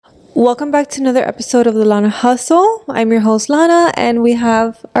Welcome back to another episode of the Lana Hustle. I'm your host Lana, and we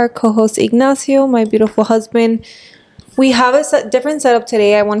have our co-host Ignacio, my beautiful husband. We have a different setup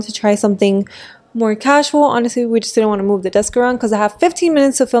today. I wanted to try something more casual. Honestly, we just didn't want to move the desk around because I have 15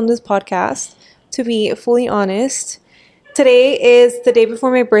 minutes to film this podcast, to be fully honest. Today is the day before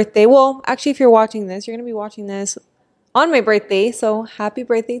my birthday. Well, actually, if you're watching this, you're going to be watching this on my birthday. So happy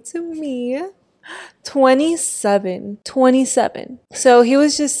birthday to me. 27. So he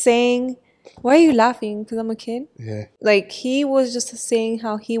was just saying, why are you laughing? Because I'm a kid? Yeah. Like, he was just saying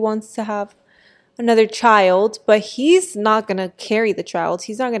how he wants to have another child, but he's not going to carry the child.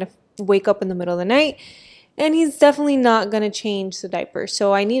 He's not going to wake up in the middle of the night. And he's definitely not going to change the diaper.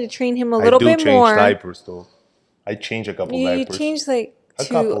 So I need to train him a little bit more. I do change diapers, though. I change a couple diapers. You change like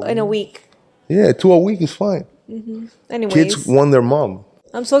two in a week. Yeah, 2 a week is fine. Anyways. Kids want their mom.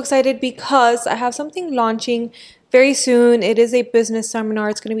 I'm so excited because I have something launching very soon. It is a business seminar.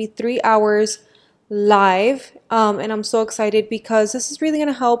 It's going to be 3 hours live. And I'm so excited because this is really going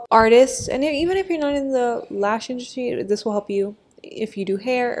to help artists. And even if you're not in the lash industry, this will help you if you do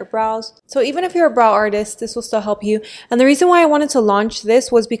hair or brows. So even if you're a brow artist, this will still help you. And the reason why I wanted to launch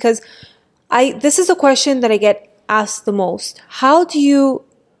this was because this is a question that I get asked the most. How do you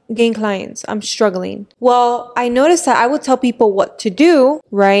gain clients? I'm struggling. Well, I noticed that I would tell people what to do,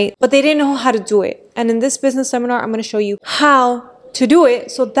 right? But they didn't know how to do it. And in this business seminar, I'm going to show you how to do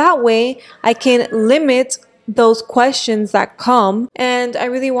it. So that way I can limit those questions that come. And I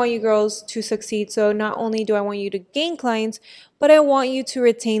really want you girls to succeed. So not only do I want you to gain clients, but I want you to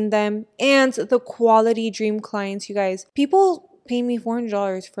retain them and the quality dream clients, you guys. People pay me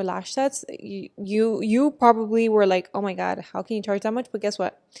 $400 for lash sets. You probably were like, oh my god, how can you charge that much? But guess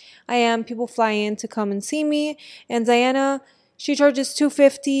what? People fly in to come and see me, and Diana, she charges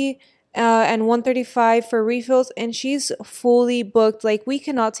 $250 and $135 for refills, and she's fully booked. Like, we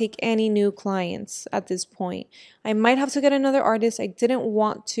cannot take any new clients at this point. I might have to get another artist. I didn't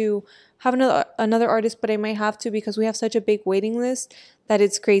want to have another artist, but I might have to because we have such a big waiting list that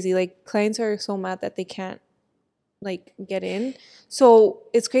it's crazy. Like, clients are so mad that they can't get in. So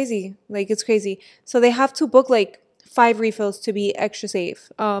it's crazy. It's crazy. So they have to book 5 refills to be extra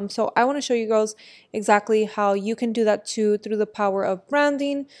safe. So I want to show you girls exactly how you can do that too through the power of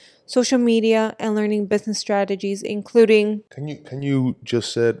branding, social media, and learning business strategies, including... Can you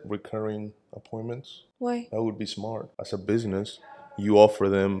just set recurring appointments? Why? That would be smart. As a business, you offer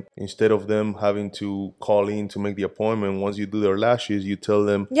them, instead of them having to call in to make the appointment. Once you do their lashes, you tell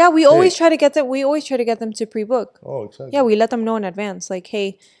them. Yeah, we always try to get them to pre-book. Oh, exactly. Yeah, we let them know in advance. Like,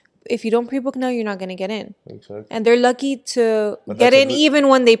 hey, if you don't pre-book now, you're not going to get in. Exactly. And they're lucky to get in even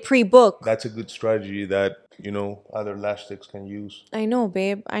when they pre-book. That's a good strategy that, other lash techs can use. I know,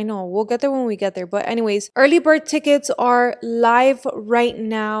 babe. I know. We'll get there when we get there. But anyways, early bird tickets are live right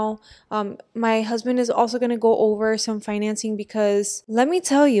now. My husband is also going to go over some financing because let me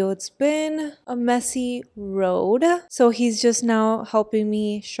tell you, it's been a messy road. So he's just now helping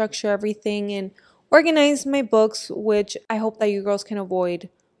me structure everything and organize my books, which I hope that you girls can avoid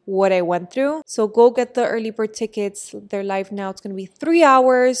what I went through. So go get the early bird tickets. They're live now. It's going to be 3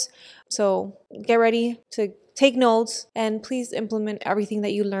 hours. So get ready to take notes and please implement everything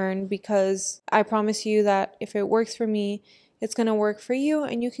that you learn, because I promise you that if it works for me, it's going to work for you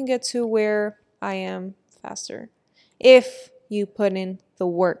and you can get to where I am faster if you put in the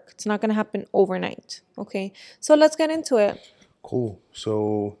work. It's not going to happen overnight. Okay. So let's get into it. Cool.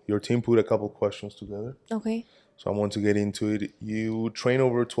 So your team put a couple questions together. Okay. So I want to get into it. You train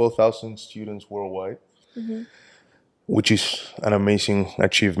over 12,000 students worldwide, which is an amazing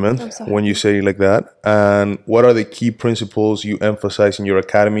achievement when you say it like that. And what are the key principles you emphasize in your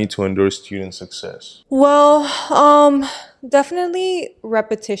academy to endure student success? Well, definitely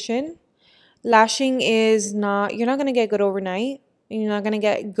repetition. Lashing is you're not going to get good overnight. You're not going to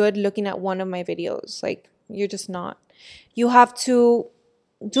get good looking at one of my videos. You're just not. You have to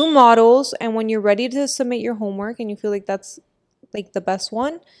do models, and when you're ready to submit your homework and you feel like that's the best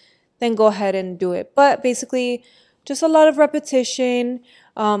one, then go ahead and do it. But basically, just a lot of repetition.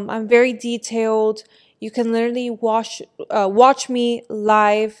 I'm very detailed. You can literally watch me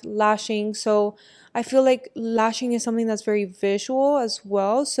live lashing. So I feel like lashing is something that's very visual as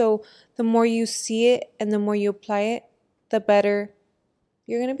well. So the more you see it and the more you apply it, the better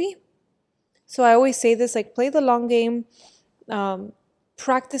you're going to be. So I always say this, play the long game.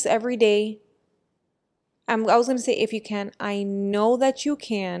 Practice every day. I was going to say if you can. I know that you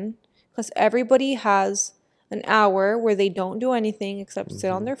can, because everybody has an hour where they don't do anything except sit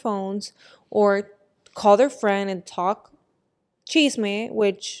on their phones or call their friend and talk chisme,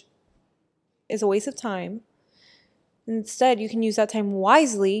 which is a waste of time. Instead, you can use that time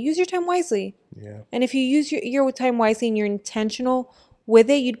wisely. Use your time wisely. Yeah. And if you use your time wisely and you're intentional with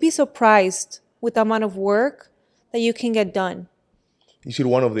it, you'd be surprised with the amount of work that you can get done. You see,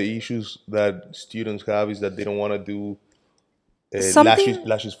 one of the issues that students have is that they don't want to do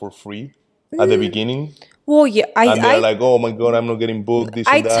lashes for free at the beginning. Well, yeah, and they're like, oh my God, I'm not getting booked, this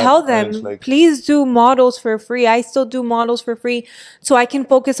and that. I tell them, like, please do models for free. I still do models for free so I can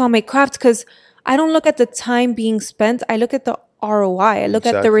focus on my craft, because I don't look at the time being spent. I look at the ROI. I look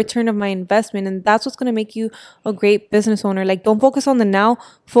at the return of my investment, and that's what's going to make you a great business owner. Like, don't focus on the now,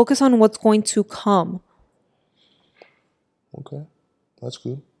 focus on what's going to come. Okay, that's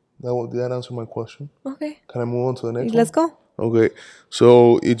good. Did that answer my question? Okay. Can I move on to the next one? Let's go. Okay,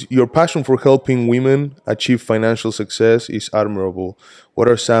 so your passion for helping women achieve financial success is admirable. What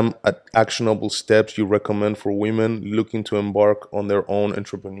are some actionable steps you recommend for women looking to embark on their own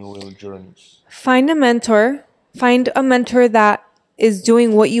entrepreneurial journeys? Find a mentor. Find a mentor that is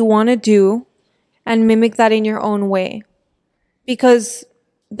doing what you want to do and mimic that in your own way. Because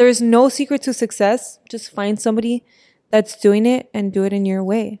there's no secret to success. Just find somebody that's doing it and do it in your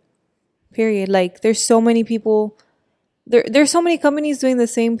way. Period. Like, there's so many people... There's so many companies doing the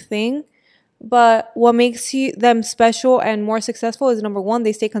same thing, but what makes them special and more successful is, number one,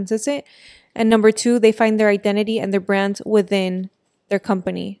 they stay consistent, and number two, they find their identity and their brand within their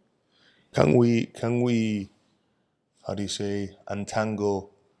company. Can we, how do you say,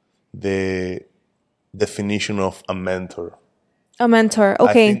 untangle the definition of a mentor? A mentor,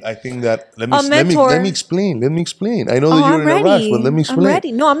 okay. I think that let me explain. I know that you're in a rush, but let me explain. I'm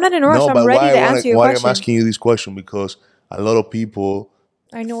ready. No, I'm not in a rush. I'm ready to answer your question. Why I'm asking you this question, because a lot of people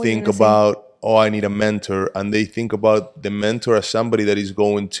think about, I need a mentor, and they think about the mentor as somebody that is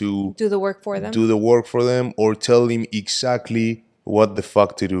going to do the work for them, or tell them exactly what the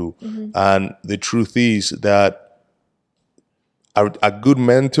fuck to do. Mm-hmm. And the truth is that a good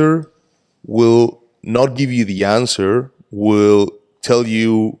mentor will not give you the answer, will tell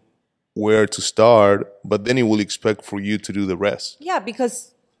you where to start, but then it will expect for you to do the rest. Yeah,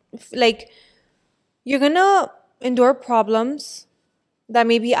 because like, you're gonna endure problems that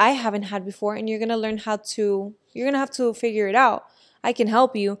maybe I haven't had before, and you're gonna have to figure it out. I can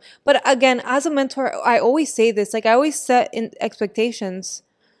help you. But again, as a mentor, I always say this, like, I always set in expectations.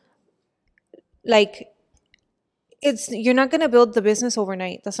 Like, you're not gonna build the business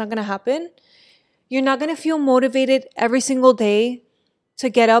overnight. That's not gonna happen. You're not going to feel motivated every single day to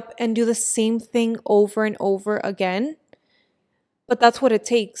get up and do the same thing over and over again. But that's what it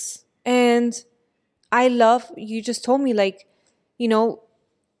takes. And I love, you just told me, like, you know,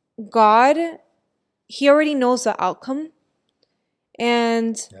 God, He already knows the outcome.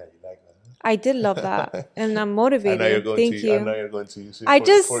 And yeah, you like that. I did love that. And I'm motivated. Thank you. I know you're going to use it I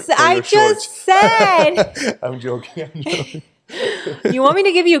just said. I'm joking. You want me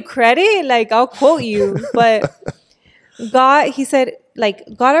to give you credit? Like, I'll quote you. But God, He said, like,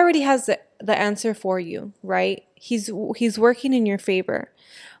 God already has the answer for you, right? He's working in your favor.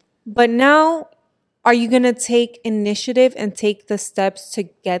 But now, are you going to take initiative and take the steps to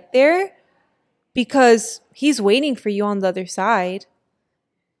get there? Because He's waiting for you on the other side.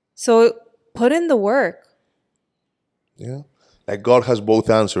 So put in the work. Yeah. Like, God has both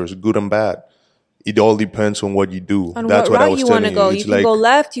answers, good and bad. It all depends on what you do. On that's what I was telling you. You can go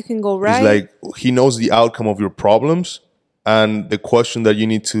left, you can go right. It's like He knows the outcome of your problems. And the question that you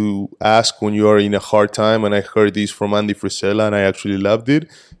need to ask when you are in a hard time, and I heard this from Andy Frisella, and I actually loved it,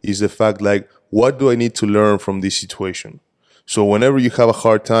 is the fact, like, what do I need to learn from this situation? So whenever you have a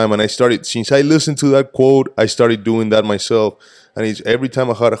hard time, and since I listened to that quote, I started doing that myself. And it's every time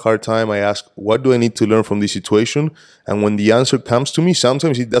I had a hard time, I ask, what do I need to learn from this situation? And when the answer comes to me,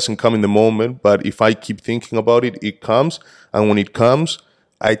 sometimes it doesn't come in the moment, but if I keep thinking about it, it comes. And when it comes,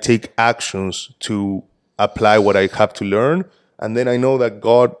 I take actions to apply what I have to learn. And then I know that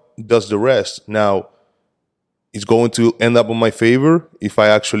God does the rest. Now, it's going to end up in my favor if I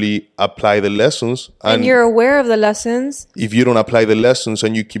actually apply the lessons. And you're aware of the lessons. If you don't apply the lessons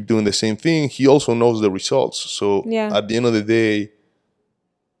and you keep doing the same thing, He also knows the results. So at the end of the day,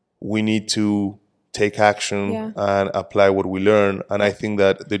 we need to take action and apply what we learn. And I think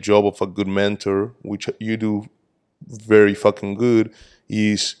that the job of a good mentor, which you do very fucking good,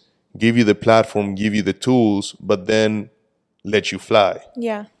 is give you the platform, give you the tools, but then let you fly.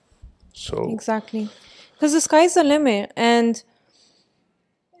 Yeah. So exactly. Because the sky's the limit. And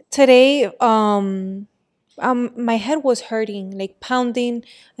today, my head was hurting, like pounding.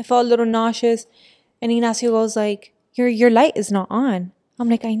 I felt a little nauseous. And Ignacio goes like, your light is not on. I'm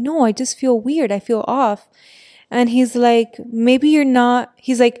like, I know, I just feel weird. I feel off. And he's like, maybe you're not.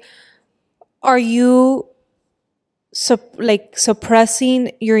 He's like, are you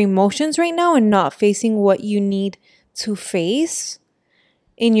suppressing your emotions right now and not facing what you need to face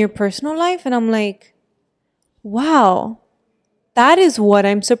in your personal life. And I'm like, wow, that is what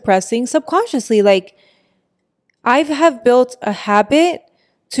I'm suppressing subconsciously. Like, I have built a habit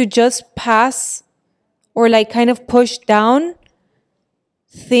to just pass or like kind of push down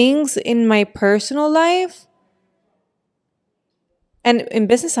things in my personal life. And in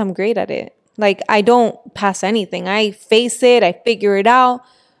business, I'm great at it. Like, I don't pass anything. I face it, I figure it out.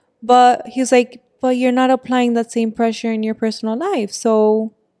 But he's like, but you're not applying that same pressure in your personal life.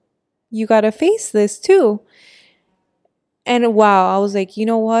 So you got to face this too. And wow, I was like, you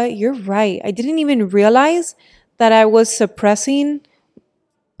know what? You're right. I didn't even realize that I was suppressing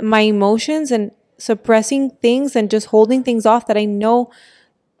my emotions and suppressing things and just holding things off that I know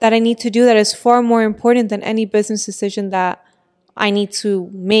that I need to do that is far more important than any business decision that I need to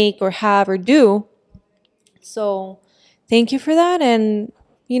make or have or do. So thank you for that. And,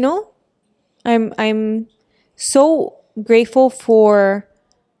 you know, I'm so grateful for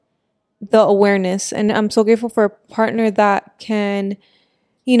the awareness, and I'm so grateful for a partner that can,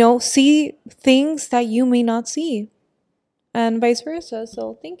 you know, see things that you may not see and vice versa.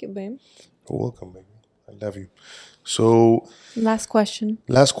 So thank you, babe. You're welcome, baby. I love you. So Last question.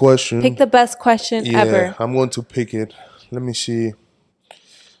 Pick the best question ever. I'm going to pick it. Let me see.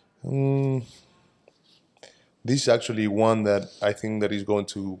 This is actually one that I think that is going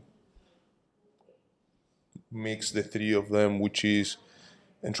to mix the three of them, which is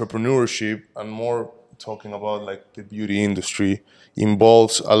entrepreneurship and more talking about like the beauty industry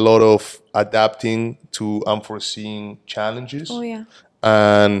involves a lot of adapting to unforeseen challenges. Oh, yeah.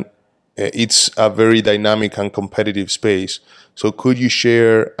 And it's a very dynamic and competitive space. So could you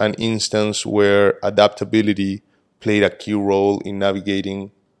share an instance where adaptability played a key role in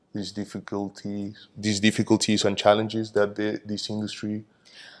navigating these difficulties and challenges that this industry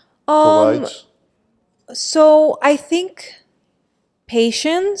provides? So I think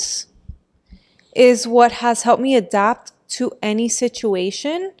patience is what has helped me adapt to any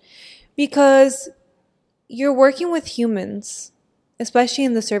situation, because you're working with humans, especially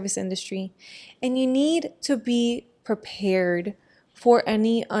in the service industry, and you need to be prepared for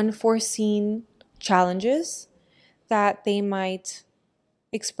any unforeseen challenges that they might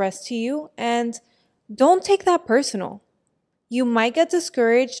express to you. And don't take that personal. You might get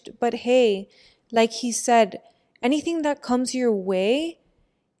discouraged, but hey, like he said, anything that comes your way,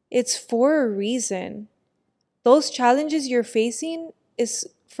 it's for a reason. Those challenges you're facing is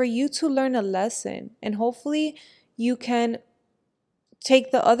for you to learn a lesson, and hopefully you can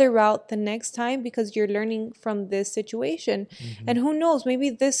take the other route the next time because you're learning from this situation. Mm-hmm. And who knows, maybe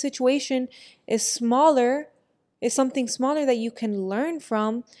this situation is something smaller that you can learn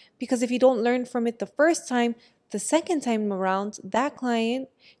from, because if you don't learn from it the first time, the second time around, that client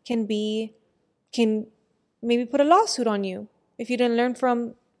can maybe put a lawsuit on you if you didn't learn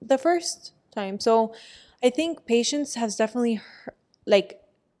from the first time. So I think patience has definitely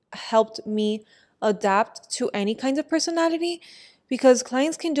helped me adapt to any kind of personality, because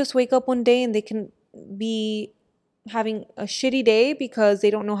clients can just wake up one day and they can be having a shitty day because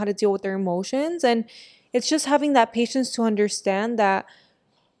they don't know how to deal with their emotions. And it's just having that patience to understand that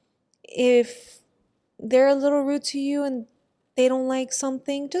if they're a little rude to you and they don't like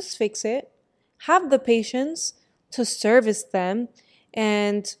something, just fix it. Have the patience to service them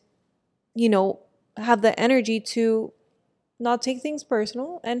and, you know, have the energy to not take things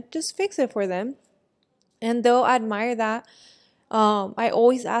personal and just fix it for them. And they'll admire that. I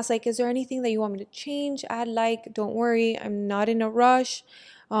always ask, like, is there anything that you want me to change? Add, like, don't worry, I'm not in a rush.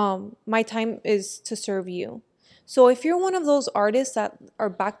 My time is to serve you. So if you're one of those artists that are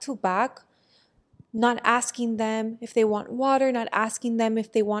back to back, not asking them if they want water, not asking them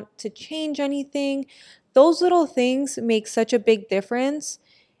if they want to change anything, those little things make such a big difference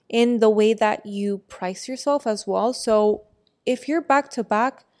in the way that you price yourself as well. So if you're back to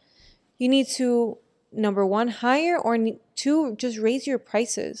back, you need to, number one, hire, or two, just raise your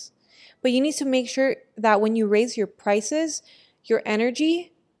prices. But you need to make sure that when you raise your prices, your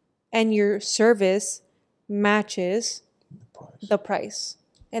energy and your service matches the price.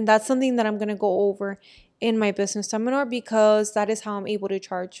 And that's something that I'm going to go over in my business seminar, because that is how I'm able to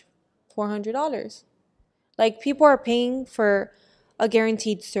charge $400. Like, people are paying for a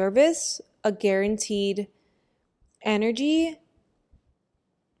guaranteed service, a guaranteed energy,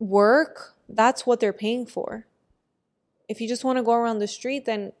 work. That's what they're paying for. If you just want to go around the street,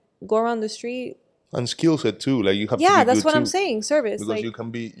 then go around the street. And skill set too. Like, you have to be Yeah, good that's what too. I'm saying. Service. Because Like, you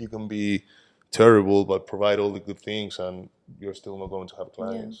can be terrible but provide all the good things and you're still not going to have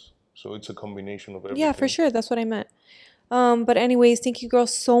clients. So it's a combination of everything. Yeah, for sure. That's what I meant. But anyways, thank you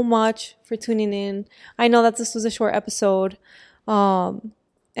girls so much for tuning in. I know that this was a short episode.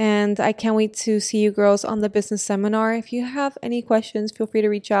 And I can't wait to see you girls on the business seminar. If you have any questions, feel free to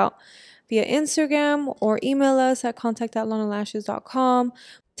reach out via Instagram or email us at contact@lanalashes.com.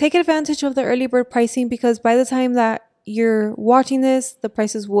 Take advantage of the early bird pricing because by the time that you're watching this, the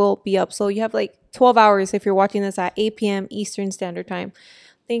prices will be up. So you have like 12 hours if you're watching this at 8 p.m. Eastern Standard Time.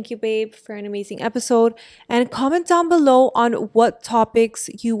 Thank you, babe, for an amazing episode. And comment down below on what topics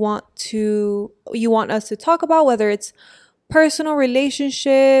you want us to talk about, whether it's personal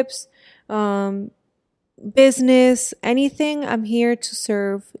relationships, business, anything. I'm here to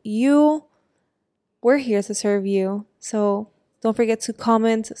serve you. We're here to serve you. So don't forget to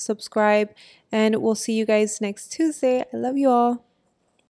comment, subscribe, and we'll see you guys next Tuesday. I love you all.